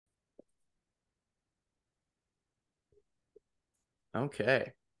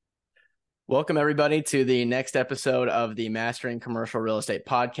Okay. Welcome, everybody, to the next episode of the Mastering Commercial Real Estate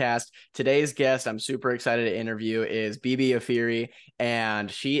podcast. Today's guest, I'm super excited to interview, is Bibi Ofiri, and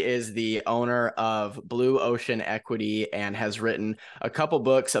she is the owner of Blue Ocean Equity and has written a couple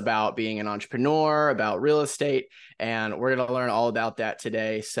books about being an entrepreneur, about real estate, and we're going to learn all about that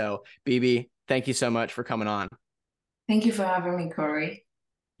today. So, Bibi, thank you so much for coming on. Thank you for having me, Corey.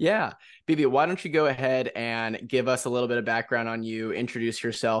 Yeah. Bibi, why don't you go ahead and give us a little bit of background on you, introduce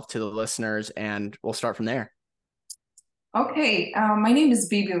yourself to the listeners, and we'll start from there. Okay, my name is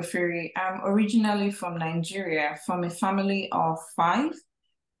Bibi Ofiri. I'm originally from Nigeria, from a family of five.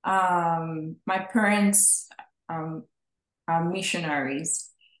 My parents um, are missionaries,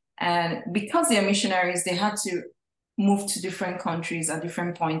 and because they are missionaries, they had to move to different countries at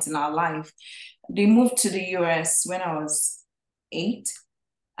different points in our life. They moved to the US when I was 8,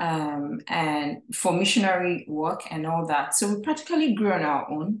 and for missionary work and all that. So we practically grew on our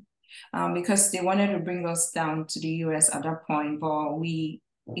own because they wanted to bring us down to the US at that point, but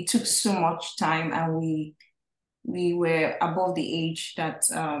it took so much time, and we were above the age that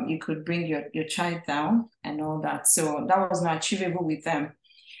you could bring your child down and all that. So that was not achievable with them.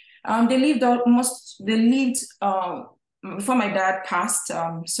 They lived before my dad passed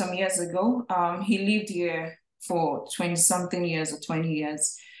some years ago. He lived here for 20 something years or 20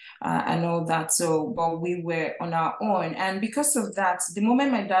 years and all that. So, but we were on our own. And because of that, the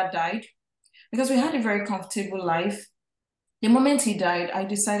moment my dad died, because we had a very comfortable life, the moment he died, I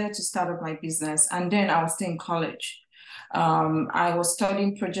decided to start up my business. And then I was still in college. I was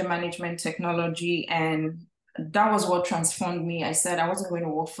studying project management technology, and that was what transformed me. I said I wasn't going to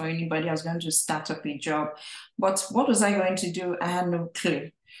work for anybody. I was going to start up a job. But what was I going to do? I had no clue.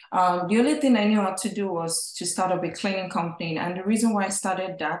 The only thing I knew how to do was to start up a cleaning company. And the reason why I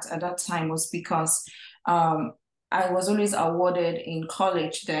started that at that time was because I was always awarded in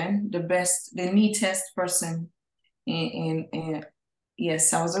college then the neatest person in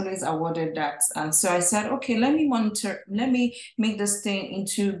yes, I was always awarded that. And so I said, okay, let me make this thing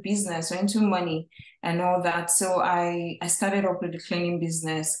into business or into money and all that. So I started up with the cleaning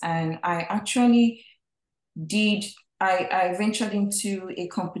business, and I actually did I ventured into a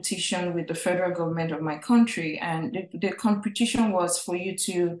competition with the federal government of my country, and the competition was for you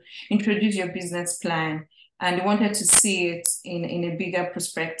to introduce your business plan, and they wanted to see it in a bigger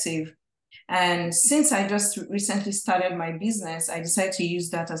perspective. And since I just recently started my business, I decided to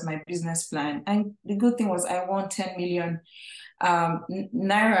use that as my business plan. And the good thing was I won 10 million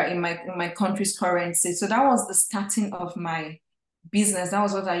naira in my country's currency. So that was the starting of my business. That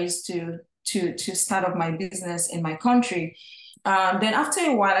was what I used to start up my business in my country. Then after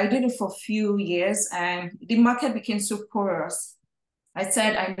a while, I did it for a few years, and the market became so porous. I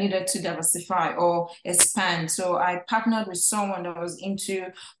said I needed to diversify or expand. So I partnered with someone that was into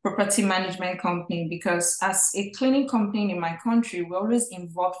property management company, because as a cleaning company in my country, we're always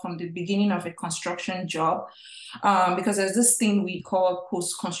involved from the beginning of a construction job, because there's this thing we call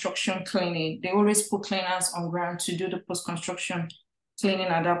post-construction cleaning. They always put cleaners on ground to do the post-construction cleaning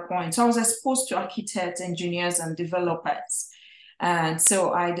at that point. So I was exposed to architects, engineers, and developers. And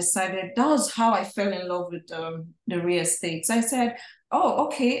so I decided that was how I fell in love with the real estate. So I said, oh,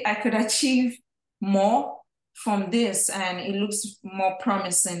 okay, I could achieve more from this, and it looks more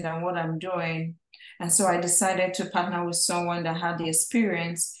promising than what I'm doing. And so I decided to partner with someone that had the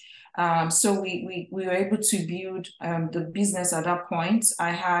experience. So we were able to build the business at that point.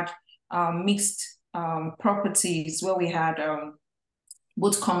 I had mixed properties where we had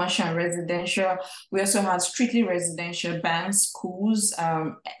both commercial and residential. We also had strictly residential, banks, schools,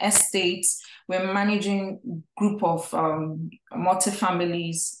 estates. We're managing group of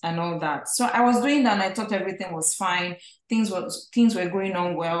multi-families and all that. So I was doing that, and I thought everything was fine. Things were going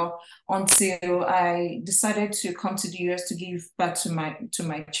on well until I decided to come to the US to give birth to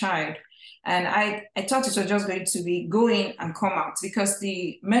my child. And I thought it was just going to be go in and come out, because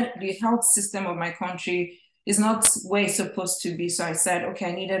the health system of my country is not where it's supposed to be. So I said, okay,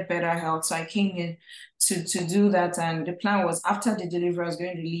 I needed better health. So I came in to do that. And the plan was after the delivery, I was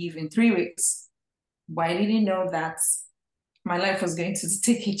going to leave in 3 weeks. But I didn't know that my life was going to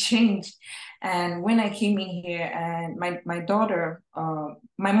take a change. And when I came in here, and my daughter,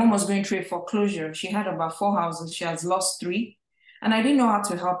 my mom was going through a foreclosure. She had about 4 houses. She has lost three. And I didn't know how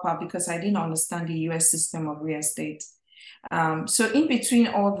to help her because I didn't understand the US system of real estate. So in between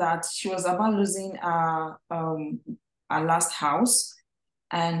all that, she was about losing our last house,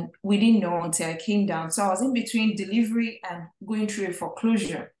 and we didn't know until I came down. So I was in between delivery and going through a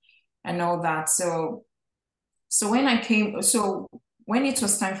foreclosure and all that. So when when it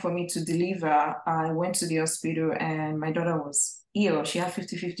was time for me to deliver, I went to the hospital and my daughter was ill. She had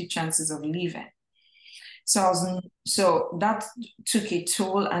 50-50 chances of leaving. So that took a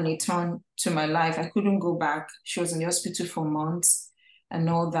toll and a turn to my life. I couldn't go back. She was in the hospital for months and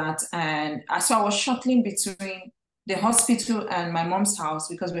all that. And so I was shuttling between the hospital and my mom's house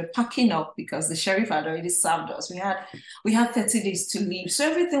because we're packing up because the sheriff had already served us. We had 30 days to leave. So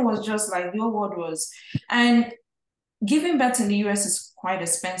everything was just like the whole world was. And giving birth in the US is quite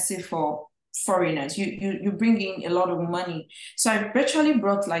expensive for foreigners. You bring in a lot of money. So I virtually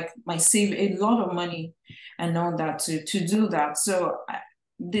brought like my save a lot of money and all that to do that. So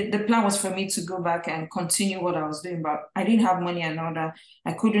the plan was for me to go back and continue what I was doing, but I didn't have money and all that.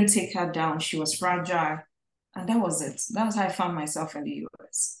 I couldn't take her down. She was fragile. And that was it. That's how I found myself in the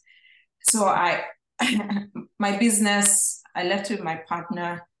US. So my business, I left with my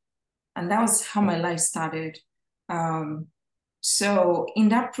partner, and that was how my life started. So in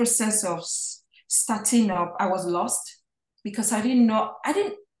that process of starting up, I was lost because I didn't know, I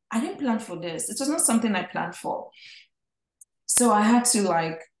didn't plan for this. It was not something I planned for. So I had to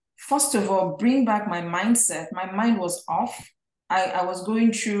like, first of all, bring back my mindset. My mind was off. I was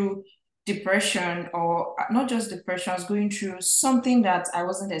going through depression, or not just depression, I was going through something that I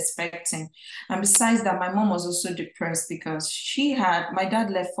wasn't expecting. And besides that, my mom was also depressed because my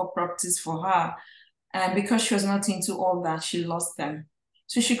dad left 4 properties for her. And because she was not into all that, she lost them.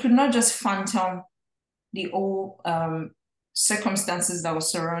 So she could not just phantom the old circumstances that were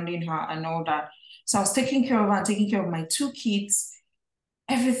surrounding her and all that. So I was taking care of her and taking care of my 2 kids.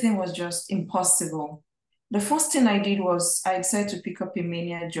 Everything was just impossible. The first thing I did was I decided to pick up a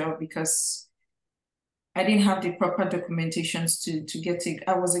mania job because I didn't have the proper documentations to get it.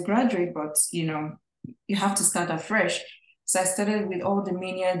 I was a graduate, but you have to start afresh. So I started with all the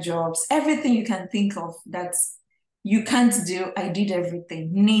mania jobs, everything you can think of that you can't do. I did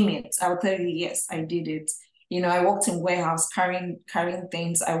everything. Name it. I'll tell you, yes, I did it. I worked in warehouse carrying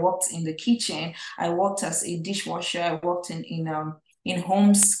things. I worked in the kitchen. I worked as a dishwasher. I worked in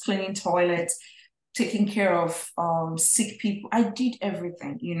homes, cleaning toilets, taking care of sick people. I did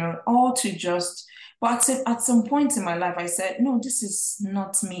everything, all to just. But at some point in my life, I said, no, this is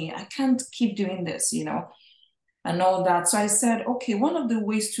not me. I can't keep doing this, and all that. So I said, okay, one of the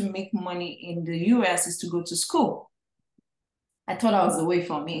ways to make money in the US is to go to school. I thought that was the way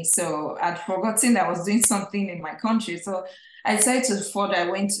for me. So I'd forgotten that I was doing something in my country. So I decided to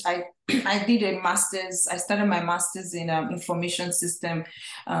further. I did a master's. I started my master's in information system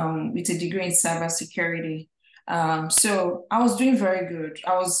with a degree in cybersecurity. So I was doing very good.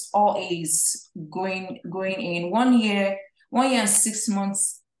 I was all A's going in 1 year and 6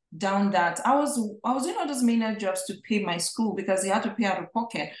 months down that. I was doing all those menial jobs to pay my school because they had to pay out of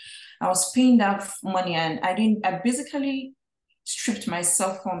pocket. I was paying that money, and I basically stripped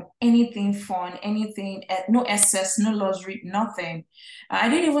myself from anything fun, anything, no excess, no luxury, nothing. I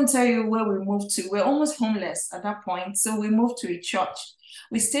didn't even tell you where we moved to. We're almost homeless at that point. So we moved to a church.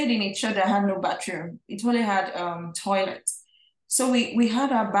 We stayed in a church that had no bathroom. It only had toilets. So we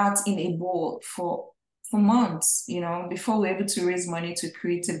had our bath in a bowl for months, before we were able to raise money to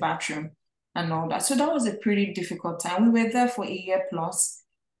create a bathroom and all that. So that was a pretty difficult time. We were there for a year plus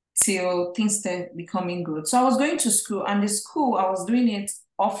till things started becoming good. So I was going to school, and the school, I was doing it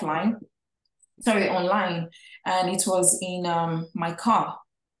online, and it was in my car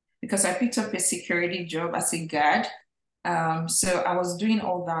because I picked up a security job as a guard. So I was doing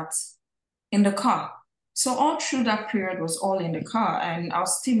all that in the car. So all through that period was all in the car, and I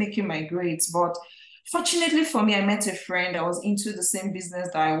was still making my grades. But fortunately for me, I met a friend that was into the same business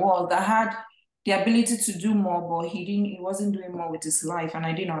that I was, that had the ability to do more, but he wasn't doing more with his life, and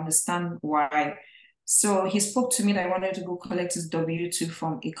I didn't understand why. So he spoke to me that I wanted to go collect his W-2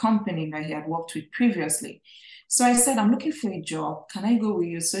 from a company that he had worked with previously. So I said, I'm looking for a job. Can I go with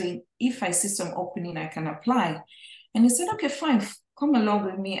you? So if I see some opening, I can apply. And he said, okay, fine, come along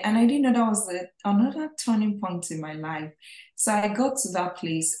with me. And I didn't know that was another turning point in my life. So I got to that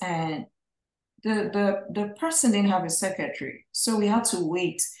place, and the person didn't have a secretary. So we had to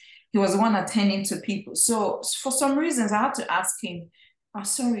wait. He was the one attending to people. So for some reasons, I had to ask him, oh,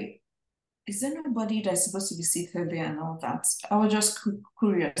 sorry, is there nobody that's supposed to be seated there and all that? I was just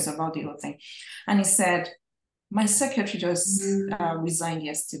curious about the whole thing. And he said, my secretary just resigned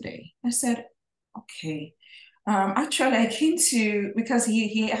yesterday. I said, okay. Actually, I came because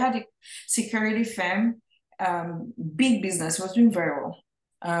he had a security firm, big business, was doing very well.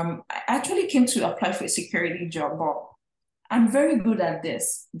 I actually came to apply for a security job, but I'm very good at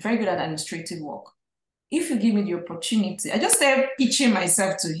this, very good at administrative work. If you give me the opportunity, I just started pitching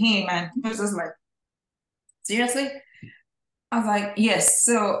myself to him, and he was just like, seriously? I was like, yes.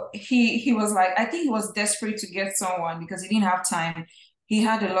 So he was like, I think he was desperate to get someone because he didn't have time. He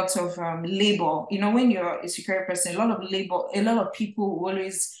had a lot of labor. You know, when you're a security person, a lot of labor, a lot of people will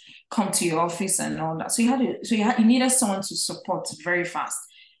always come to your office and all that. So he needed someone to support very fast.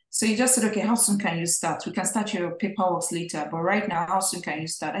 So he just said, okay, how soon can you start? We can start your paperwork later, but right now, how soon can you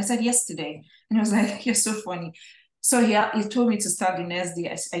start? I said yesterday, and he was like, you're so funny. So he told me to start the next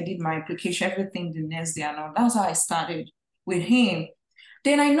day. I did my application, everything the next day, and all. That's how I started with him.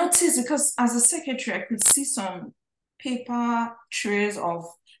 Then I noticed because as a secretary, I could see some paper trails of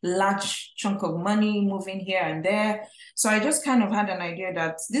large chunk of money moving here and there. So I just kind of had an idea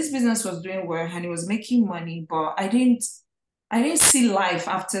that this business was doing well and it was making money, but I didn't see life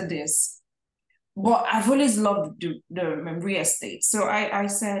after this. But I've always loved the real estate. So I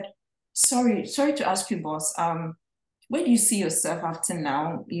said, sorry to ask you, boss. Where do you see yourself after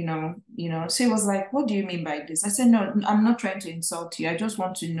now? So he was like, what do you mean by this? I said, no, I'm not trying to insult you. I just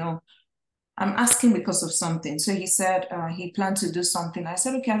want to know. I'm asking because of something. So he said he planned to do something. I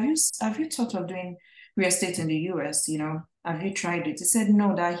said, okay, have you thought of doing real estate in the US? Have you tried it? He said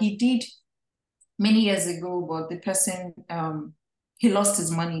no, that he did many years ago, but the person he lost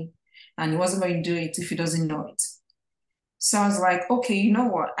his money and he wasn't going to do it if he doesn't know it. So I was like, okay, you know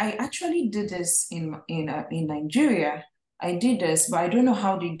what? I actually did this in Nigeria. I did this, but I don't know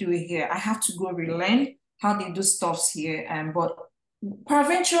how they do it here. I have to go relearn how they do stuffs here. But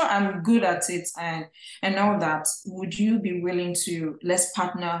peradventure, I'm good at it and all that. Would you be willing to let's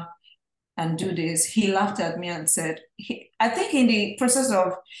partner and do this? He laughed at me and said, I think in the process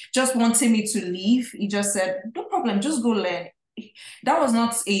of just wanting me to leave, he just said, no problem, just go learn. That was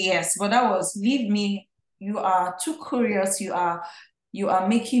not a yes, but that was leave me. You are too curious. You are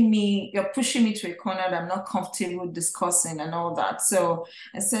you're pushing me to a corner that I'm not comfortable discussing and all that. So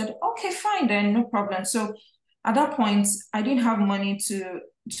I said, okay, fine then, no problem. So at that point, I didn't have money to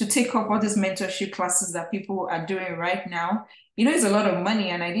take up all these mentorship classes that people are doing right now. It's a lot of money,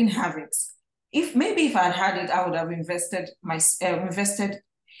 and I didn't have it. If I had it, I would have invested with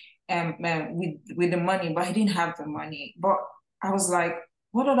the money, but I didn't have the money. But I was like,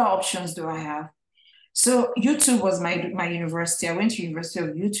 what other options do I have? So YouTube was my university. I went to University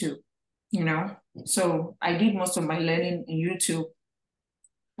of YouTube, you know. So I did most of my learning in YouTube.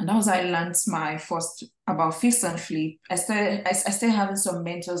 And that was how I learned my first about fix and flip. I started having some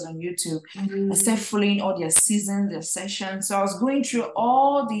mentors on YouTube. I started following all their seasons, their sessions. So I was going through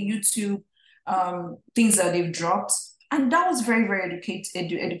all the YouTube things that they've dropped. And that was very, very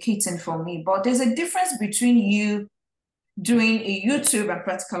educating for me. But there's a difference between you doing a YouTube and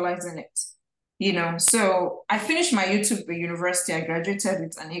practicalizing it. So I finished my YouTube at university. I graduated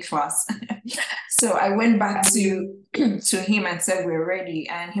with an A class. So I went back to him and said, we're ready.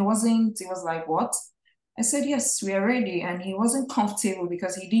 And he was like, what? I said, yes, we are ready. And he wasn't comfortable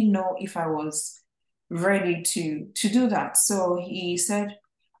because he didn't know if I was ready to do that. So he said,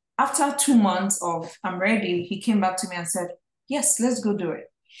 after 2 months of I'm ready, he came back to me and said, yes, let's go do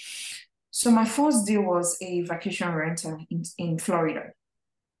it. So my first deal was a vacation rental in Florida.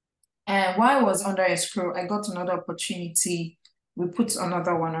 And while I was under escrow, I got another opportunity. We put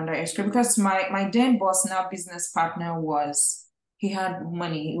another one under escrow because my then boss, now business partner, he had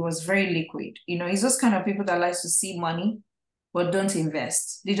money. It was very liquid. He's those kind of people that likes to see money, but don't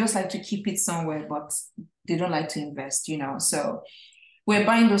invest. They just like to keep it somewhere, but they don't like to invest, So we're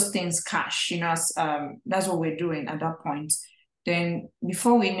buying those things cash, that's what we're doing at that point. Then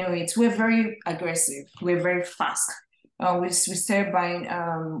before we knew it, we're very aggressive. We're very fast. We started buying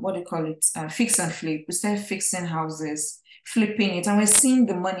what do you call it? Fix and flip. We started fixing houses, flipping it, and we're seeing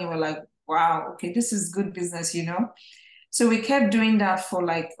the money. We're like, wow, okay, this is good business, So we kept doing that for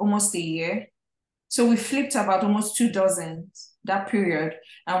like almost a year. So we flipped about almost 2 dozen that period,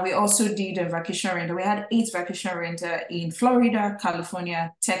 and we also did a vacation rental. We had 8 vacation rental in Florida,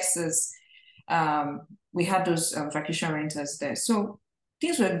 California, Texas. We had those vacation rentals there. So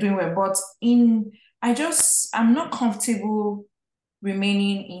things were doing well, but I'm not comfortable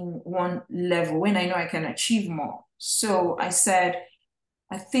remaining in one level when I know I can achieve more. So I said,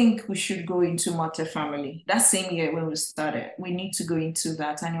 I think we should go into multifamily. That same year when we started, we need to go into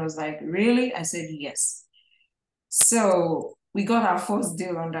that. And he was like, really? I said, yes. So we got our first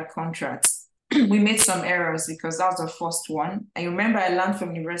deal under contract. We made some errors because that was the first one. I remember I learned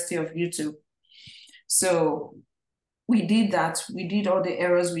from University of YouTube. So we did that. We did all the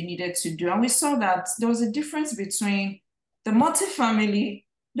errors we needed to do. And we saw that there was a difference between the multifamily,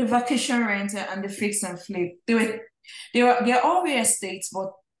 the vacation rental, and the fix and flip. They're all real estates,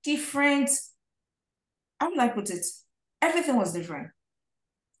 but different. How would I put it? Everything was different.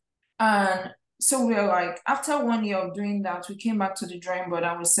 And So we were like, after 1 year of doing that, we came back to the drawing board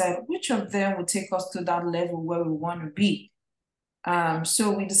and we said, which of them would take us to that level where we want to be?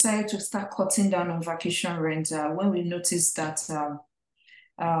 So we decided to start cutting down on vacation rental when we noticed that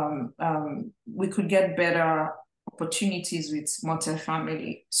we could get better opportunities with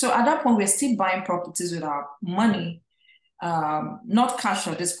multifamily. So at that point, we're still buying properties with our money, not cash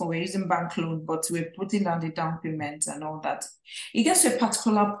at this point, we're using bank loan, but we're putting down the down payment and all that. It gets to a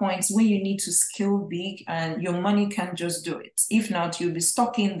particular point when you need to scale big and your money can't just do it. If not, you'll be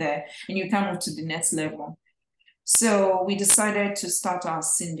stuck in there and you can't move to the next level. So we decided to start our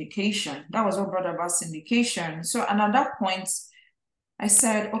syndication. That was what brought about syndication. So, and at that point, I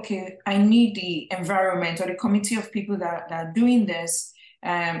said, okay, I need the environment or the committee of people that are doing this.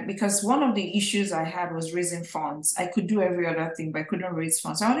 Because one of the issues I had was raising funds. I could do every other thing, but I couldn't raise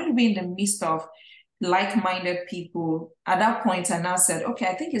funds. So I wanted to be in the midst of like-minded people. At that point, I now said, okay,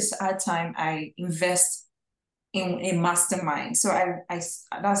 I think it's our time I invest in a mastermind. So that's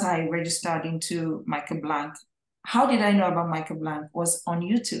how I registered into Michael Blank. How did I know about Michael Blank? Was on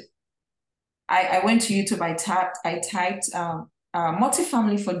YouTube. I went to YouTube, I typed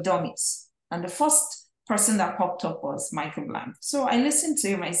multifamily for dummies. And the first person that popped up was Michael Blank. So I listened to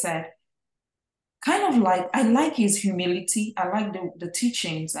him, I said, kind of like, I like his humility. I like the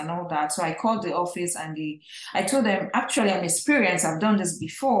teachings and all that. So I called the office and I told them, actually, I'm experienced. I've done this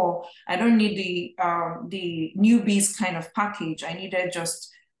before. I don't need the newbies kind of package. I needed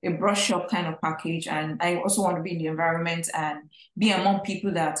just a brush up kind of package. And I also want to be in the environment and be among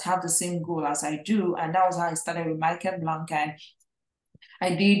people that have the same goal as I do. And that was how I started with Michael Blanc. And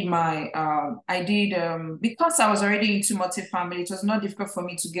because I was already into multifamily, it was not difficult for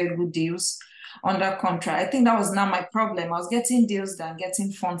me to get good deals under contract. I think that was not my problem. I was getting deals than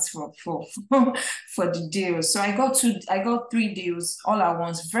getting funds for for the deals. So I got 3 deals all at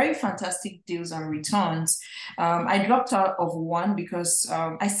once, very fantastic deals and returns. I dropped out of one because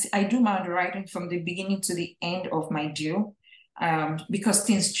I do my underwriting from the beginning to the end of my deal. Because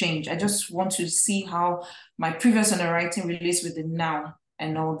things change. I just want to see how my previous underwriting relates with the now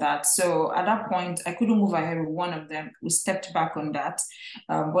and all that. So at that point, I couldn't move ahead with one of them. We stepped back on that.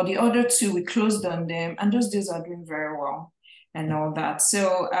 But the other 2, we closed on them, and those deals are doing very well and all that.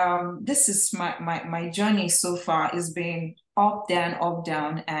 So this is my journey so far. It's been up,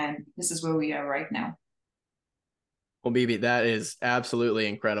 down, and this is where we are right now. Well, Bibi, that is absolutely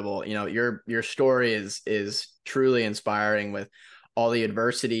incredible. Your story is truly inspiring with all the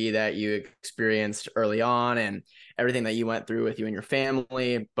adversity that you experienced early on and everything that you went through with you and your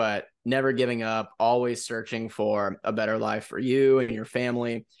family, but never giving up, always searching for a better life for you and your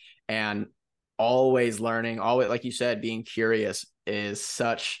family, and always learning, always, like you said, being curious is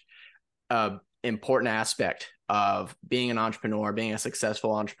such an important aspect of being an entrepreneur, being a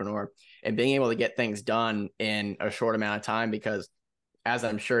successful entrepreneur, and being able to get things done in a short amount of time, because as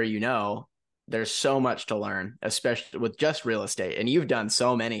I'm sure you know, there's so much to learn, especially with just real estate. And you've done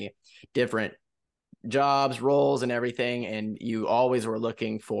so many different jobs, roles, and everything, and you always were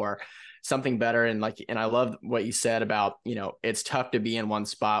looking for something better. And I love what you said about, it's tough to be in one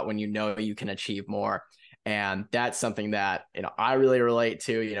spot when you know you can achieve more. And that's something that, I really relate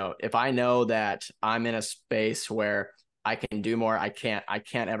to. If I know that I'm in a space where I can do more, I can't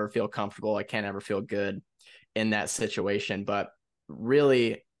ever feel comfortable. I can't ever feel good in that situation. But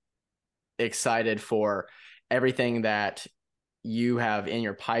really excited for everything that you have in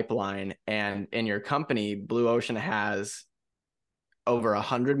your pipeline, and in your company. Blue Ocean has over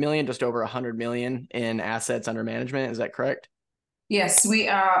 100 million, just over 100 million in assets under management. Is that correct? Yes, we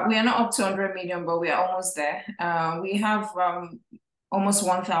are not up to 100 million, but we are almost there. We have almost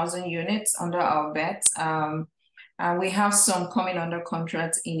 1,000 units under our belt. And we have some coming under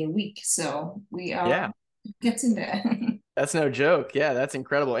contract in a week. So we are getting there. That's no joke. Yeah, that's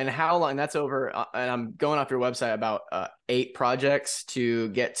incredible. And how long? That's over, and I'm going off your website, about 8 projects to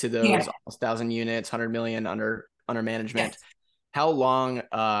get to those almost 1,000 units, 100 million under management. Yes. How long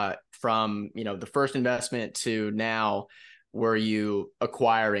from the first investment to now were you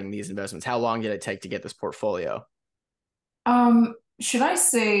acquiring these investments? How long did it take to get this portfolio? Should I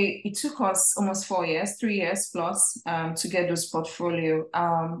say it took us almost 4 years, 3 years plus, to get this portfolio.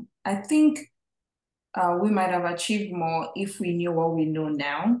 I think we might have achieved more if we knew what we know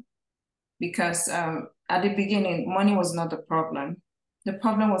now, because at the beginning, money was not the problem. The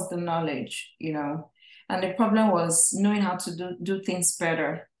problem was the knowledge, and the problem was knowing how to do things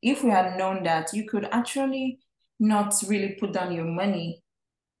better. If we had known that you could actually not really put down your money,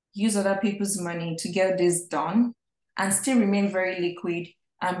 use other people's money to get this done, and still remain very liquid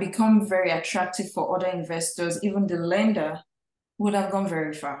and become very attractive for other investors, even the lender would have gone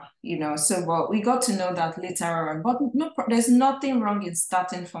very far, So, but we got to know that later on. But no, there's nothing wrong in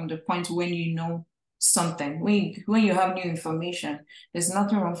starting from the point when you know something. When you have new information, there's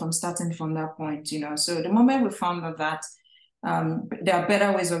nothing wrong from starting from that point. So the moment we found out that there are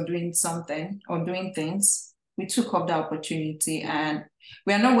better ways of doing something or doing things, we took up the opportunity, and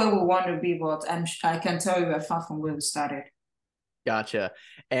we are not where we want to be, but I can tell you we're far from where we started. Gotcha.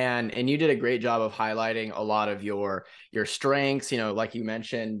 And you did a great job of highlighting a lot of your strengths, like you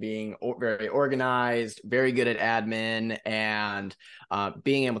mentioned, being very organized, very good at admin, and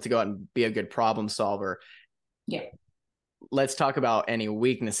being able to go out and be a good problem solver. Yeah. Let's talk about any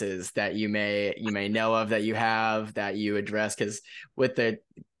weaknesses that you may know of, that you have, that you address, because with the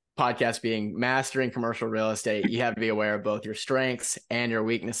podcast being Mastering Commercial Real Estate, you have to be aware of both your strengths and your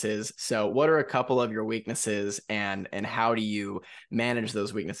weaknesses. So what are a couple of your weaknesses, and how do you manage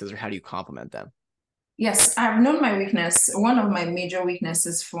those weaknesses, or how do you complement them? Yes, I've known my weakness. One of my major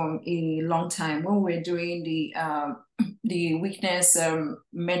weaknesses from a long time when we're doing the weakness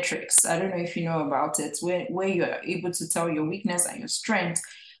metrics. I don't know if you know about it, where you're able to tell your weakness and your strength.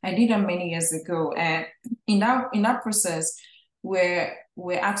 I did that many years ago, and in that process,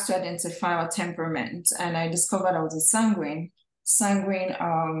 we're asked to identify our temperament, and I discovered I was a sanguine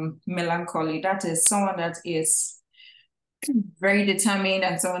melancholy. That is someone that is very determined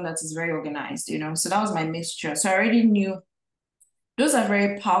and someone that is very organized. So that was my mixture. So I already knew those are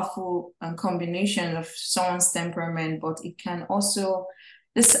very powerful combination of someone's temperament, but it can also,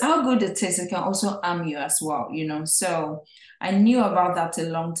 this how good it is, it can also harm you as well. So I knew about that a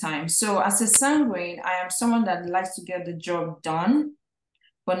long time. So as a sanguine, I am someone that likes to get the job done,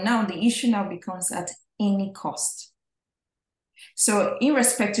 but now the issue now becomes at any cost. So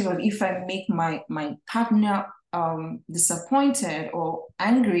irrespective of if I make my partner disappointed or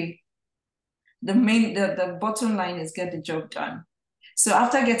angry, the bottom line is get the job done. So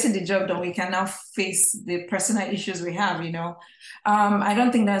after getting the job done, we can now face the personal issues we have. I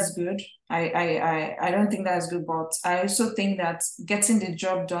don't think that's good. I don't think that's good, but I also think that getting the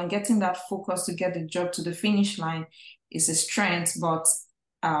job done, getting that focus to get the job to the finish line is a strength, but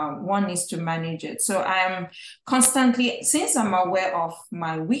one needs to manage it. So I'm constantly, since I'm aware of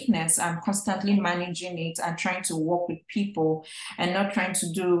my weakness, I'm constantly managing it and trying to work with people and not trying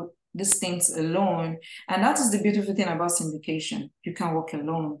to do these things alone. And that is the beautiful thing about syndication. You can't work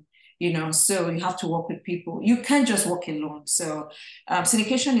alone, so you have to work with people. You can't just work alone. So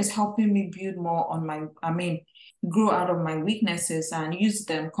syndication is helping me build more on grow out of my weaknesses and use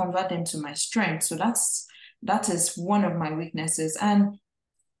them, convert them to my strength. So that is one of my weaknesses. And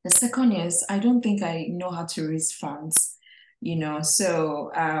the second is I don't think I know how to raise funds,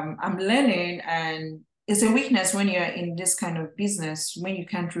 so I'm learning, and it's a weakness when you're in this kind of business, when you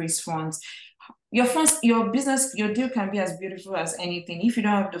can't raise funds. Your business, your deal can be as beautiful as anything. If you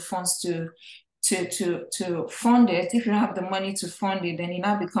don't have the funds to fund it, if you don't have the money to fund it, then it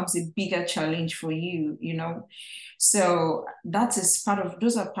now becomes a bigger challenge for you. So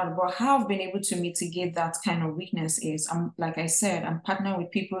those are part of what how I've been able to mitigate that kind of weakness is, like I said, I'm partnering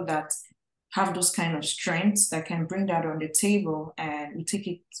with people that have those kind of strengths that can bring that on the table, and we take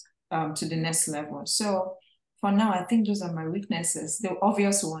it to the next level. So for now, I think those are my weaknesses, the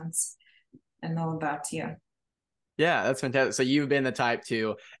obvious ones and all that. Yeah. Yeah, that's fantastic. So you've been the type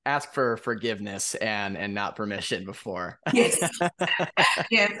to ask for forgiveness and not permission before. Yes.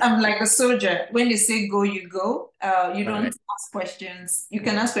 Yes, I'm like a soldier. When they say go, you go. You don't Right. ask questions. You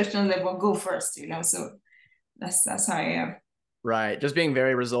can ask questions, but go first. So that's how I am. Right. Just being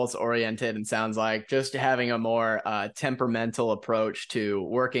very results oriented, and sounds like just having a more temperamental approach to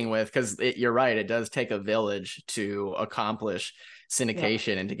working with, because you're right, it does take a village to accomplish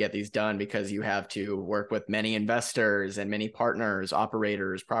syndication and to get these done, because you have to work with many investors and many partners,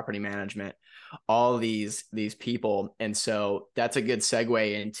 operators, property management, all these people. And so that's a good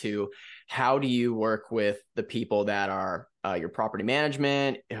segue into how do you work with the people that are your property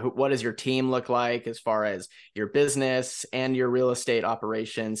management? What does your team look like as far as your business and your real estate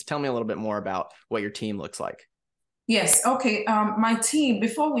operations? Tell me a little bit more about what your team looks like. Yes. Okay. My team,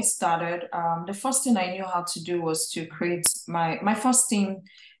 before we started, the first thing I knew how to do was to create my first team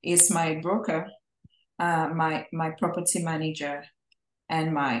is my broker, my property manager,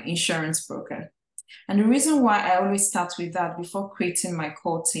 and my insurance broker. And the reason why I always start with that before creating my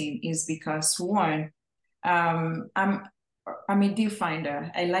core team is because one, I'm a deal finder.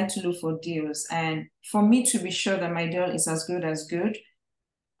 I like to look for deals, and for me to be sure that my deal is as good as good,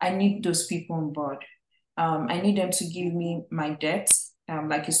 I need those people on board. I need them to give me my debt,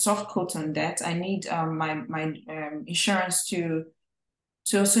 like a soft quote on debt. I need my insurance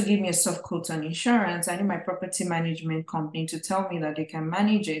to also give me a soft quote on insurance. I need my property management company to tell me that they can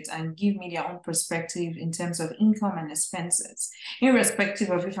manage it and give me their own perspective in terms of income and expenses, irrespective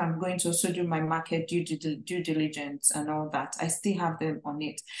of if I'm going to also do my market due diligence and all that. I still have them on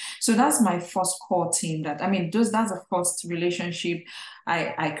it. So that's my first core team that's the first relationship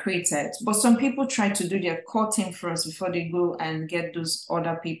I created. But some people try to do their core team first before they go and get those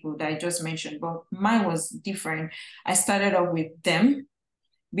other people that I just mentioned. But mine was different. I started off with them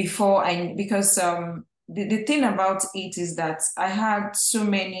because the thing about it is that I had so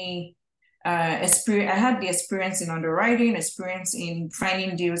many experience. I had the experience in underwriting, experience in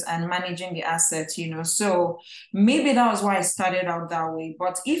finding deals and managing the assets, So maybe that was why I started out that way.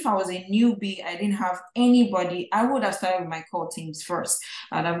 But if I was a newbie, I didn't have anybody, I would have started with my core teams first.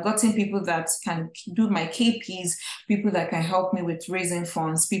 And I've gotten people that can do my KPs, people that can help me with raising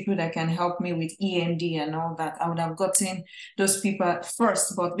funds, people that can help me with EMD and all that. I would have gotten those people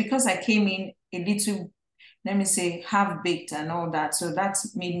first. But because I came in a little, let me say, half-baked and all that. So that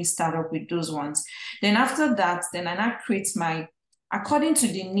made me start up with those ones. Then after that, then I now create according to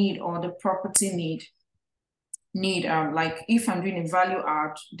the need or the property need, like if I'm doing a value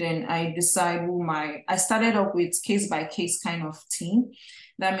add, then I decide I started up with case by case kind of team.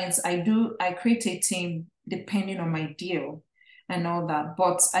 That means I create a team depending on my deal and all that.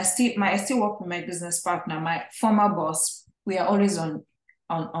 But I still work with my business partner, my former boss. We are always on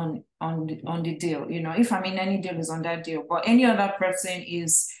the deal. If I'm in any deal, is on that deal. But any other person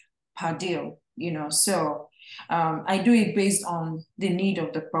is per deal. So I do it based on the need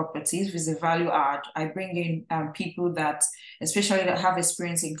of the property. If it's a value add, I bring in people that, especially that have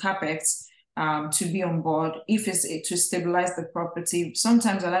experience in capex, to be on board. If it's to stabilize the property,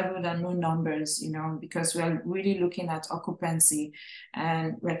 sometimes I like people that know numbers, because we're really looking at occupancy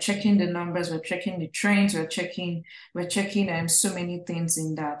and we're checking the numbers, we're checking the trends, we're checking so many things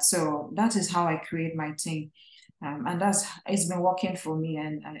in that. So that is how I create my team. And it's been working for me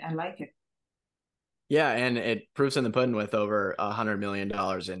and I like it. Yeah, and it proves in the pudding with over $100 million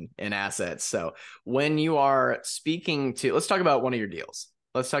in assets. So when you are speaking to, let's talk about one of your deals.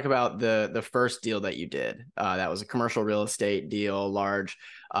 Let's talk about the first deal that you did. That was a commercial real estate deal, large.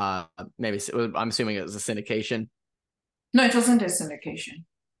 Maybe I'm assuming it was a syndication. No, it wasn't a syndication.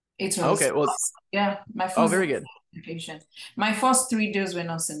 It was Okay. Well, my first. oh, very good. Syndication. My first 3 deals were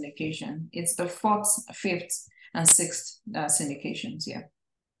not syndication. It's the 4th, 5th, and 6th syndications. Yeah.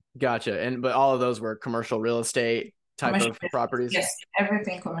 Gotcha. But all of those were commercial real estate type of properties. Yes,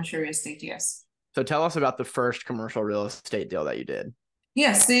 everything commercial real estate. Yes. So tell us about the first commercial real estate deal that you did.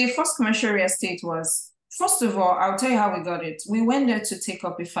 Yes, the first commercial real estate was, first of all, I'll tell you how we got it. We went there to take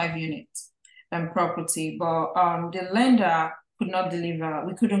up a 5-unit property, but the lender could not deliver.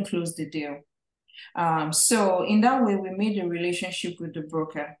 We couldn't close the deal. So in that way, we made a relationship with the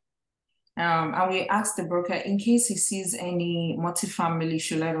broker. And we asked the broker, in case he sees any multifamily,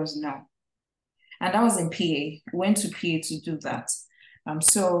 should let us know. And that was in PA. We went to PA to do that.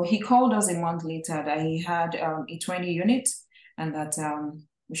 So he called us a month later that he had a 20-unit and that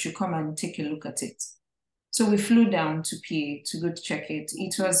we should come and take a look at it. So we flew down to PA to go check it.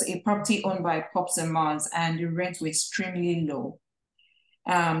 It was a property owned by Pops and Mars, and the rent was extremely low.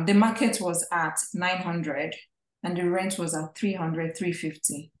 The market was at 900 and the rent was at 300,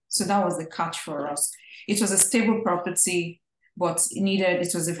 350. So that was the catch for us. It was a stable property, but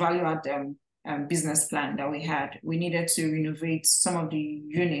it was a value add business plan that we had. We needed to renovate some of the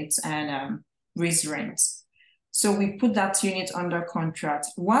units and raise rents. So we put that unit under contract.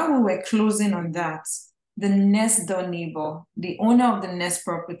 While we were closing on that, the next door neighbor, the owner of the next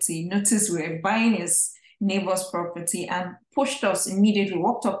property, noticed we were buying his neighbor's property and pushed us immediately,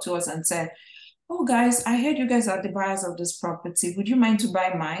 walked up to us and said, "Oh guys, I heard you guys are the buyers of this property. Would you mind to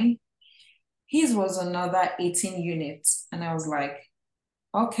buy mine?" His was another 18 units. And I was like,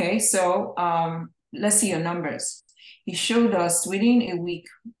 okay, so let's see your numbers. He showed us within a week,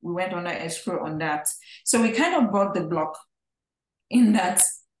 we went under escrow on that. So we kind of bought the block in that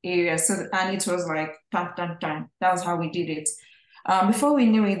area. And it was like, tam, tam, tam. That's how we did it. Before we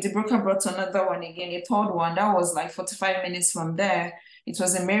knew it, the broker brought another one again, a third one. That was like 45 minutes from there. It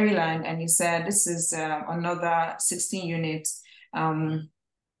was in Maryland. And he said, this is another 16 units.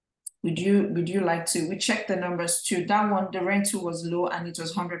 Would you like to? We checked the numbers too. That one, the rental was low and it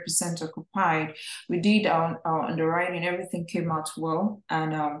was 100% occupied. We did our underwriting, everything came out well.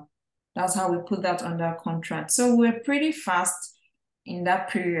 And that's how we put that under contract. So we're pretty fast in that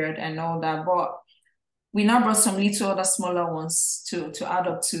period and all that. But we now brought some little other smaller ones to add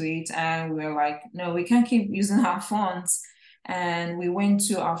up to it. And we're like, no, we can't keep using our funds. And we went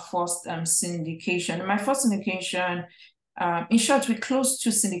to our first syndication. My first syndication, In short, we closed two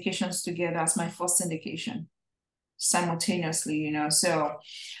syndications together as my first syndication simultaneously, So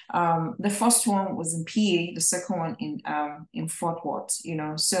the first one was in PA, the second one in Fort Worth,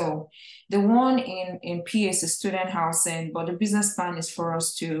 So the one in PA is a student housing, but the business plan is for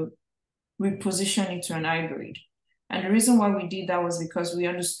us to reposition it to an hybrid. And the reason why we did that was because we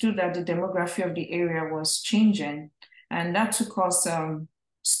understood that the demography of the area was changing. And that took us,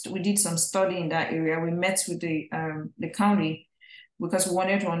 we did some study in that area. We met with the county because we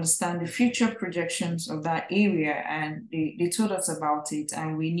wanted to understand the future projections of that area. And they told us about it.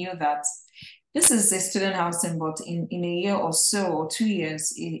 And we knew that this is a student housing, but in a year or so, or 2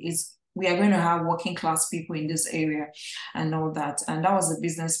 years, we are going to have working class people in this area and all that. And that was the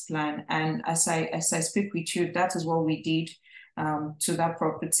business plan. And as I speak with you, that is what we did to that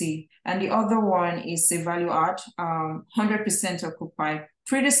property. And the other one is a value add, 100% occupied,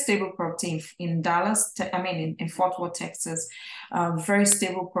 pretty stable property in Dallas, in Fort Worth, Texas, very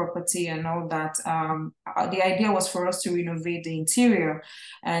stable property and all that. The idea was for us to renovate the interior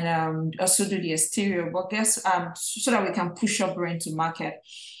and also do the exterior, but so that we can push up rent to market.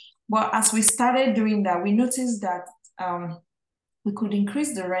 But as we started doing that, we noticed that we could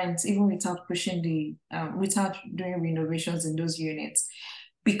increase the rent even without without doing renovations in those units,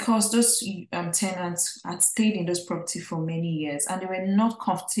 because those tenants had stayed in those property for many years and they were not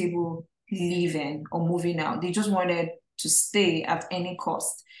comfortable leaving or moving out. They just wanted to stay at any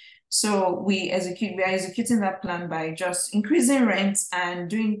cost. So we are executing that plan by just increasing rents and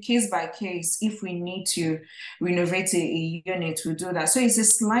doing case by case. If we need to renovate a unit, we do that. So it's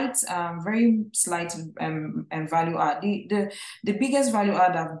a very slight value add. The biggest value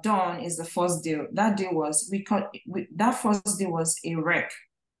add I've done is the first deal. That deal was that first deal was a wreck.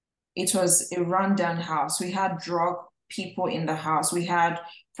 It was a rundown house. We had drug people in the house. We had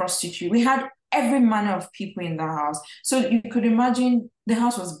prostitutes. We had every manner of people in the house. So you could imagine the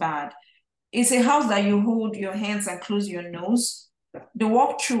house was bad. It's a house that you hold your hands and close your nose. The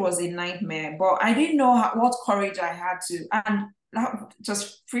walkthrough was a nightmare, but I didn't know what courage I had to. And that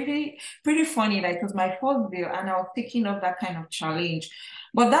was pretty funny, like it was my first deal and I was taking up that kind of challenge.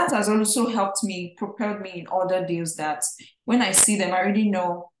 But that has also helped me, propelled me in other deals that when I see them, I already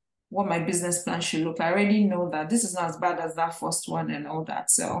know what my business plan should look. I already know that this is not as bad as that first one and all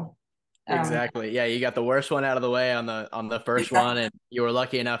that. So exactly. Yeah, you got the worst one out of the way on the first one, and you were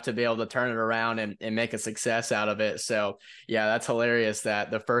lucky enough to be able to turn it around and make a success out of it. So yeah, that's hilarious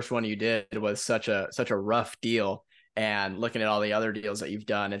that the first one you did was such a rough deal. And looking at all the other deals that you've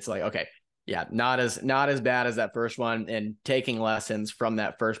done, it's like, okay, yeah, not as bad as that first one, and taking lessons from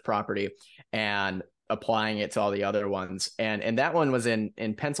that first property and applying it to all the other ones. And that one was in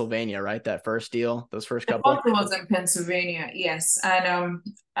Pennsylvania, right? That first deal, those first couple. The first was in Pennsylvania, yes. And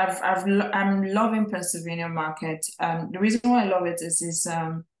I'm loving Pennsylvania market. The reason why I love it is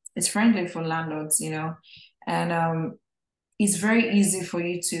it's friendly for landlords, and it's very easy for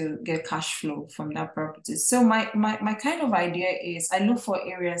you to get cash flow from that property. So my kind of idea is I look for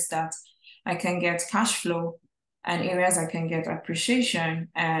areas that I can get cash flow and areas I can get appreciation.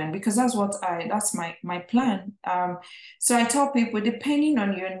 And because that's my plan. So I tell people, depending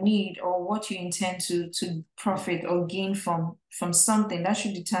on your need or what you intend to profit or gain from something, that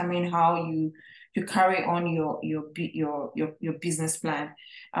should determine how you carry on your business plan.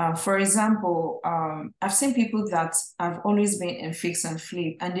 For example, I've seen people that have always been in fix and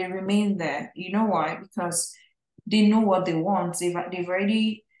flip and they remain there. You know why? Because they know what they want. They've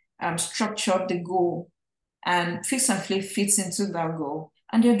already structured the goal, and fix and flip fits into that goal,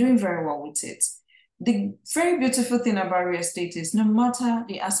 and they're doing very well with it. The very beautiful thing about real estate is no matter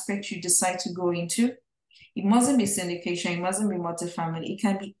the aspect you decide to go into, it mustn't be syndication, it mustn't be multifamily, it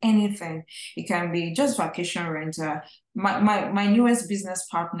can be anything. It can be just vacation renter. My newest business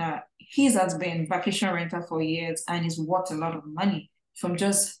partner, he's has been vacation renter for years and he's worth a lot of money from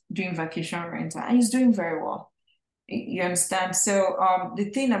just doing vacation renter, and he's doing very well. You understand? So the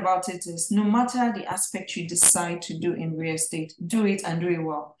thing about it is no matter the aspect you decide to do in real estate, do it and do it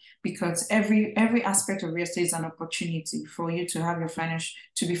well. Because every aspect of real estate is an opportunity for you to have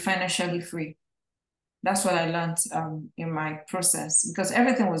to be financially free. That's what I learned in my process, because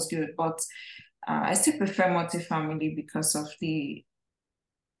everything was good, but I still prefer multifamily because of the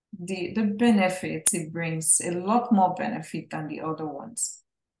benefits it brings, a lot more benefit than the other ones.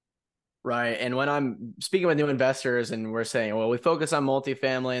 Right. And when I'm speaking with new investors and we're saying, well, we focus on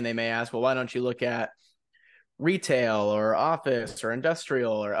multifamily, and they may ask, well, why don't you look at retail or office or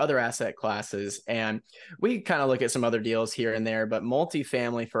industrial or other asset classes? And we kind of look at some other deals here and there, but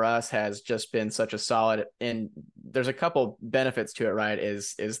multifamily for us has just been such a solid, and there's a couple benefits to it, right?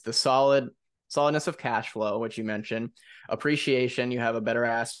 Is the solid solidness of cash flow, which you mentioned, appreciation. You have a better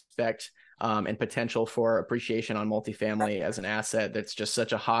aspect and potential for appreciation on multifamily as an asset that's just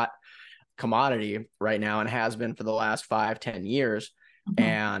such a hot commodity right now and has been for the last 5-10 years. Mhm.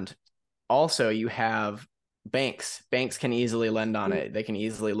 And also you have banks can easily lend on it. They can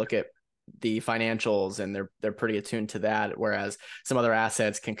easily look at the financials and they're pretty attuned to that, whereas some other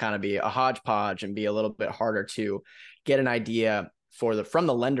assets can kind of be a hodgepodge and be a little bit harder to get an idea from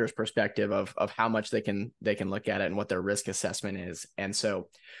the lender's perspective of how much they can look at it and what their risk assessment is. And so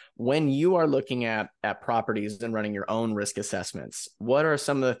when you are looking at properties and running your own risk assessments, what are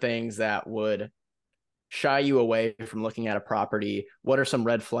some of the things that would shy you away from looking at a property? What are some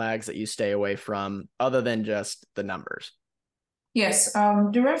red flags that you stay away from other than just the numbers? Yes,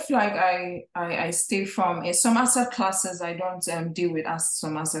 the red flag I stay from is some asset classes I don't deal with as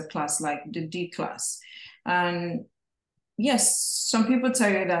some asset class like the D class. And yes, some people tell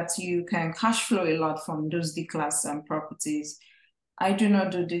you that you can cash flow a lot from those D class properties. I do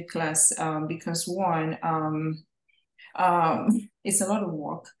not do D class because one, it's a lot of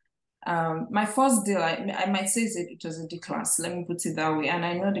work. My first deal, I might say it was a D class, let me put it that way. And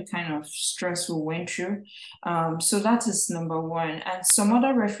I know the kind of stress we went through. So that is number one. And some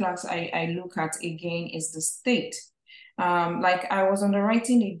other red flags I look at again is the state. Like I was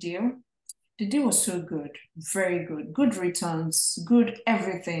underwriting a deal. The deal was so good, very good, good returns, good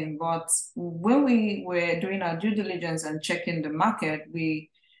everything. But when we were doing our due diligence and checking the market,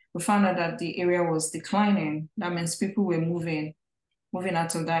 we found out that the area was declining. That means people were moving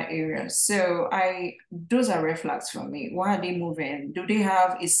out of that area. So those are red flags for me. Why are they moving? Do they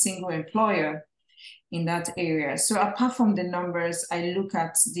have a single employer in that area? So apart from the numbers, I look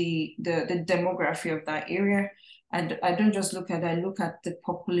at the demography of that area. And I don't just look at, I look at the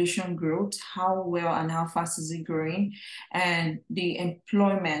population growth, how well and how fast is it growing, and the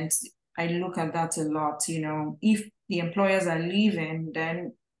employment. I look at that a lot. If the employers are leaving,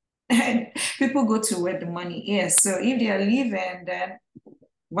 then people go to where the money is. So if they are leaving, then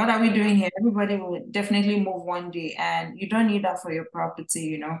what are we doing here? Everybody will definitely move one day, and you don't need that for your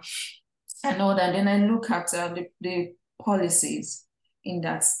property. I know that. Then I look at the policies in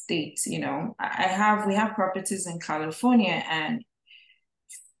that state. We have properties in California, and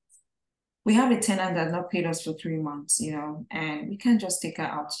we have a tenant that not paid us for 3 months, and we can't just take her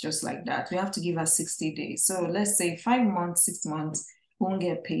out just like that. We have to give her 60 days. So let's say 5 months, 6 months, won't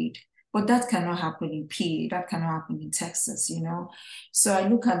get paid. But that cannot happen in PA. That cannot happen in Texas. So I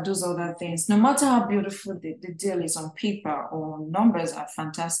look at those other things. No matter how beautiful the deal is on paper or numbers are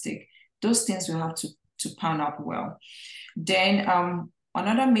fantastic, those things will have to pan up well. Then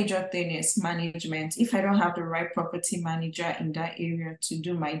another major thing is management. If I don't have the right property manager in that area to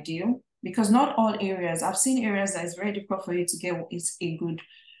do my deal, because not all areas, I've seen areas that it's very difficult for you to get it's a good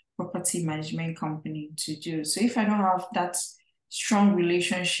property management company to do. So if I don't have that strong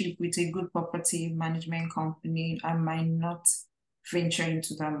relationship with a good property management company, I might not venture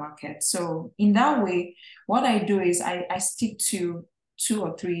into that market. So in that way, what I do is I stick to 2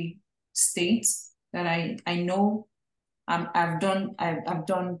 or 3 states that I know. I've done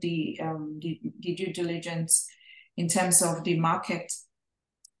the due diligence in terms of the market.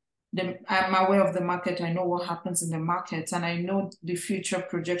 I'm aware of the market. I know what happens in the market, and I know the future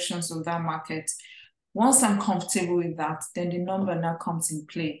projections of that market. Once I'm comfortable with that, then the number now comes in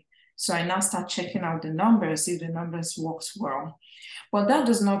play. So I now start checking out the numbers, if the numbers works well. But that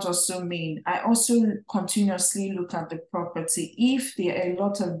does not also mean I also continuously look at the property if there are a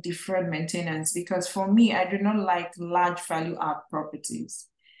lot of deferred maintenance, because for me, I do not like large value add properties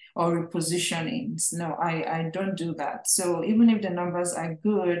or repositionings. No, I don't do that. So even if the numbers are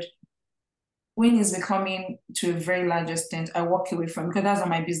good, when it's becoming to a very large extent, I walk away from, because that's not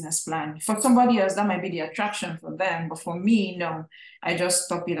my business plan. For somebody else, that might be the attraction for them, but for me, no, I just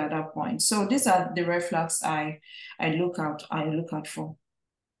stop it at that point. So these are the red flags I look out for.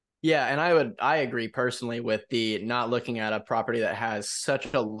 Yeah, and I agree personally with the not looking at a property that has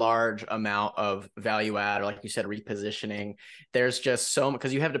such a large amount of value add, or like you said, repositioning. There's just so much,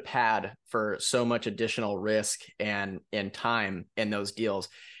 because you have to pad for so much additional risk and time in those deals.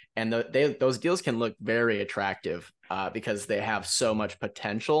 And those deals can look very attractive because they have so much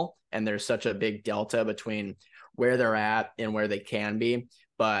potential, and there's such a big delta between where they're at and where they can be.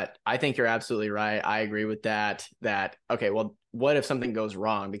 But I think you're absolutely right. I agree with that. Okay, well, what if something goes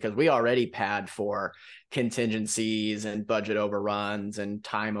wrong? Because we already pad for contingencies and budget overruns and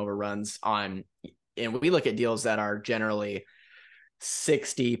time overruns and we look at deals that are generally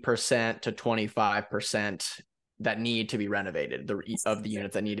 60% to 25% that need to be renovated, of the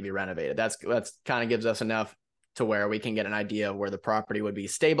units that need to be renovated. That's kind of gives us enough to where we can get an idea of where the property would be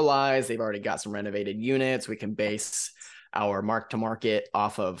stabilized. They've already got some renovated units. We can base our mark to market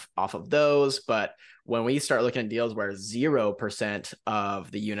off of those. But when we start looking at deals where 0%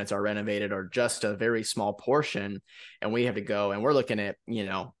 of the units are renovated or just a very small portion, and we have to go and we're looking at,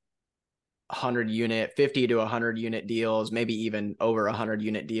 100 unit, 50 to 100 unit deals, maybe even over 100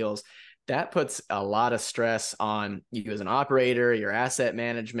 unit deals, that puts a lot of stress on you as an operator, your asset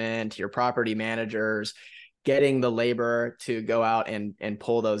management, your property managers, getting the labor to go out and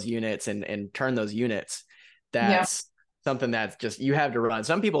pull those units and turn those units. That's something that's just, you have to run.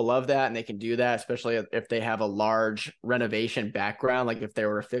 Some people love that and they can do that, especially if they have a large renovation background. Like if they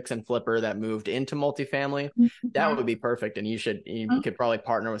were a fix and flipper that moved into multifamily, that would be perfect. And you could probably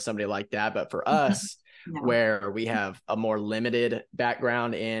partner with somebody like that. But for us, where we have a more limited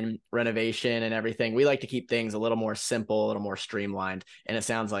background in renovation and everything, we like to keep things a little more simple, a little more streamlined. And it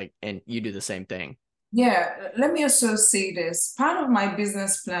sounds like, and you do the same thing. Yeah, let me also say this. Part of my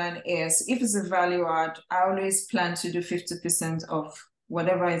business plan is if it's a value add, I always plan to do 50% of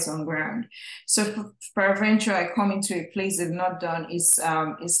whatever is on ground. So if peradventure I come into a place they've not done, is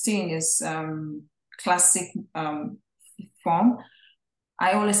still in its classic form,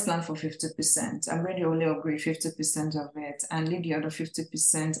 I always plan for 50%. I'm ready to only upgrade 50% of it and leave the other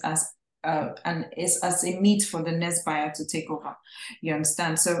 50% as and is as a meat for the next buyer to take over. You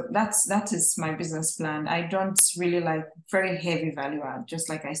understand? So that is my business plan. I don't really like very heavy value add, just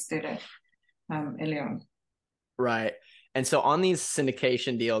like I stated earlier on. Right. And so on these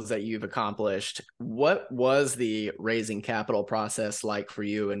syndication deals that you've accomplished, what was the raising capital process like for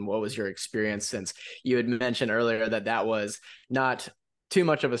you? And what was your experience, since you had mentioned earlier that was not too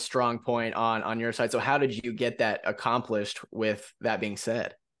much of a strong point on your side? So how did you get that accomplished, with that being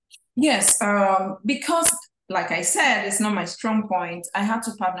said? Yes, because like I said, it's not my strong point. I had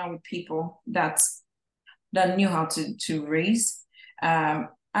to partner with people that knew how to raise. And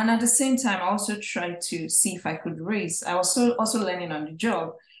at the same time, I also tried to see if I could raise. I was also learning on the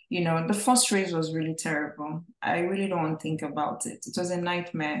job. The first raise was really terrible. I really don't want to think about it. It was a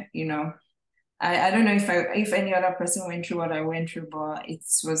nightmare. I don't know if any other person went through what I went through, but it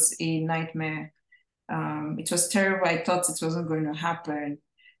was a nightmare. It was terrible. I thought it wasn't going to happen.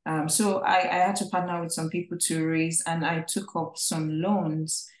 So I had to partner with some people to raise, and I took up some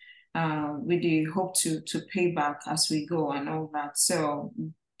loans with the hope to pay back as we go and all that. So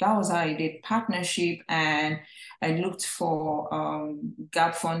that was how I did partnership, and I looked for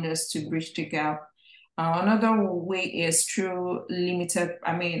gap funders to bridge the gap. Another way is through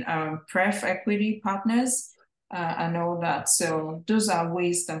pref equity partners and all that. So those are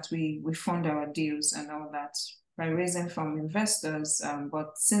ways that we fund our deals and all that by raising from investors.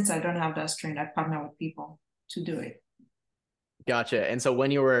 But since I don't have that strength, I partner with people to do it. Gotcha. And so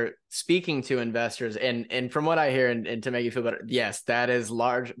when you were speaking to investors, and from what I hear, and to make you feel better, yes, that is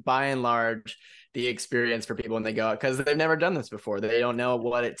large, by and large, the experience for people when they go out, because they've never done this before. They don't know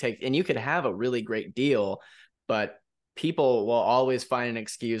what it takes. And you could have a really great deal, but people will always find an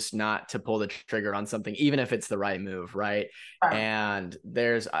excuse not to pull the trigger on something, even if it's the right move, right? And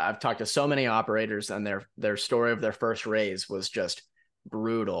I've talked to so many operators, and their story of their first raise was just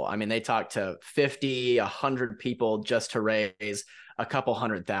brutal. I mean, they talked to 50, 100 people just to raise a couple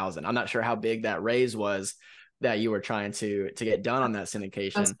 100,000. I'm not sure how big that raise was that you were trying to get done on that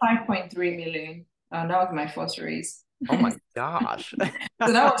syndication. That's 5.3 million. That was my first raise. Oh my gosh.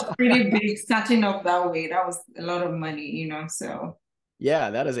 So that was pretty big starting up that way. That was a lot of money, so.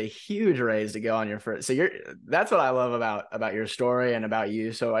 Yeah, that is a huge raise to go on your first. So that's what I love about your story and about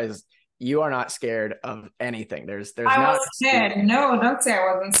you. So you are not scared of anything. There's I not was scared. No, don't say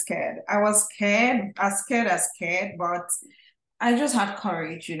I wasn't scared. I was scared, as scared, but I just had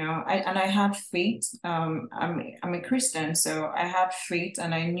courage, and I had faith. I'm a Christian, so I had faith,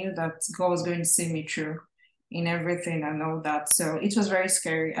 and I knew that God was going to see me through in everything and all that. So it was very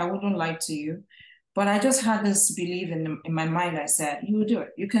scary. I wouldn't lie to you, but I just had this belief in my mind. I said, "You will do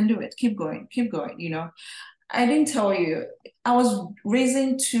it. You can do it. Keep going. Keep going." I didn't tell you. I was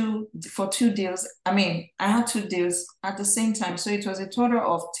raising for 2 deals. I had 2 deals at the same time. So it was a total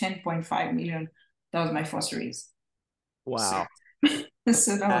of 10.5 million. That was my first raise. Wow.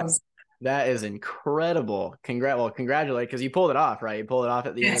 So that is incredible. Congratulate, because you pulled it off, right? You pulled it off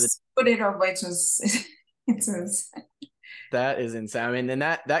at the end of the put it off, but it was That is insane. I mean, and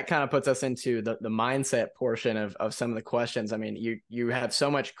that kind of puts us into the mindset portion of some of the questions. I mean, you have so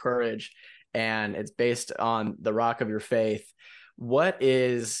much courage, and it's based on the rock of your faith. What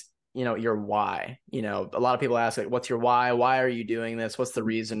is, your why? A lot of people ask, like, what's your why? Why are you doing this? What's the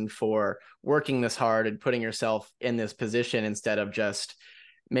reason for working this hard and putting yourself in this position instead of just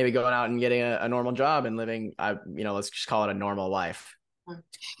maybe going out and getting a normal job and living, let's just call it a normal life.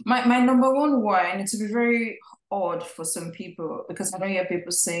 My number one why, and it's to be very odd for some people because I don't hear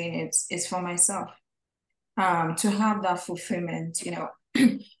people saying it's for myself. To have that fulfillment,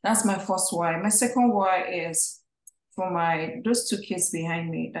 that's my first why. My second why is for those two kids behind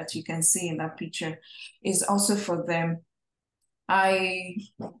me that you can see in that picture, is also for them. I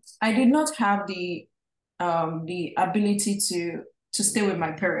I did not have the ability to stay with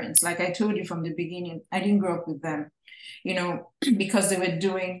my parents. Like I told you from the beginning, I didn't grow up with them, because they were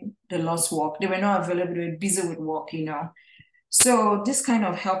doing the lost work. They were not available, they were busy with work. So this kind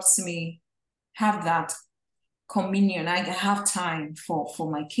of helps me have that communion. I have time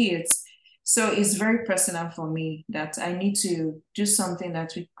for my kids. So it's very personal for me that I need to do something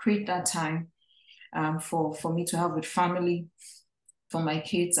that will create that time for me to have with family, for my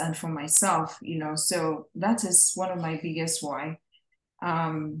kids and for myself. So that is one of my biggest why.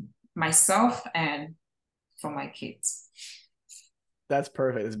 Myself and for my kids. That's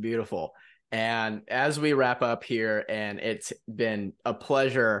perfect. It's beautiful. And as we wrap up here, and it's been a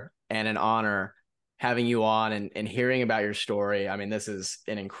pleasure and an honor having you on and hearing about your story. I mean, this is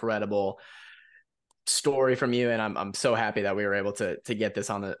an incredible story from you, and I'm so happy that we were able to get this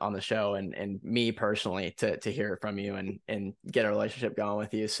on the show, and me personally to hear it from you and get a relationship going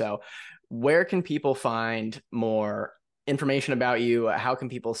with you. So where can people find more information about you? How can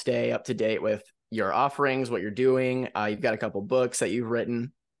people stay up to date with your offerings, what you're doing? You've got a couple books that you've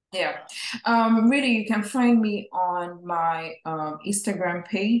written. Yeah. Really, you can find me on my Instagram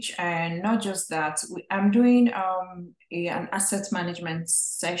page, and not just that. I'm doing an asset management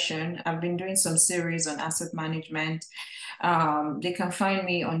session. I've been doing some series on asset management. They can find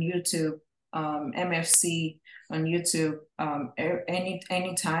me on YouTube, MFC on YouTube,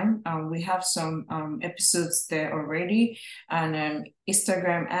 anytime. We have some episodes there already, and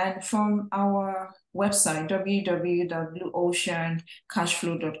Instagram, and from our website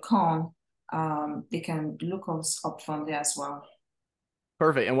www.blueoceancashflow.com. They can look us up from there as well.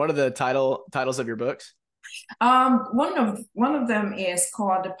 Perfect. And what are the titles of your books? One of them is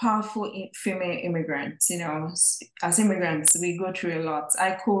called The Powerful Female Immigrants. As immigrants, we go through a lot.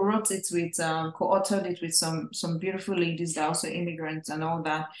 I co-wrote it with, co-authored it with some beautiful ladies that are also immigrants and all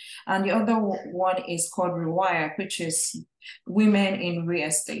that. And the other one is called Rewire, which is women in real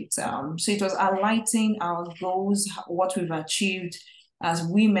estate. So it was highlighting our goals, what we've achieved as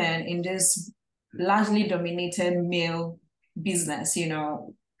women in this largely dominated male business.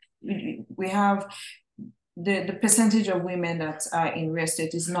 We have the percentage of women that are in real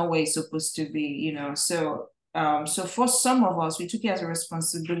estate is not where it's supposed to be. So for some of us, we took it as a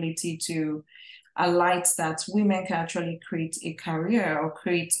responsibility to highlight that women can actually create a career or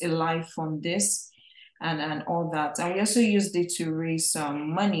create a life from this and all that. And we also used it to raise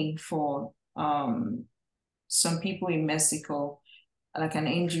some money for some people in Mexico, like an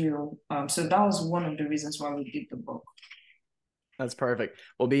NGO. So that was one of the reasons why we did the book. That's perfect.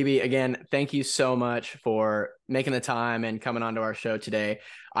 Well, Bibi, again, thank you so much for making the time and coming onto our show today.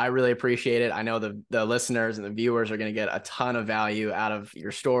 I really appreciate it. I know the listeners and the viewers are going to get a ton of value out of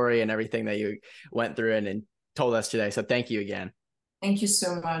your story and everything that you went through and told us today. So thank you again. Thank you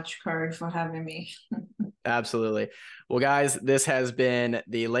so much, Corey, for having me. Absolutely. Well, guys, this has been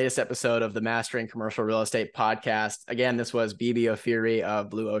the latest episode of the Mastering Commercial Real Estate podcast. Again, this was Bibi Ofiri of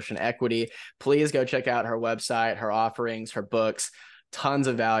Blue Ocean Equity. Please go check out her website, her offerings, her books, tons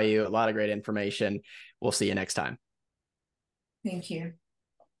of value, a lot of great information. We'll see you next time. Thank you.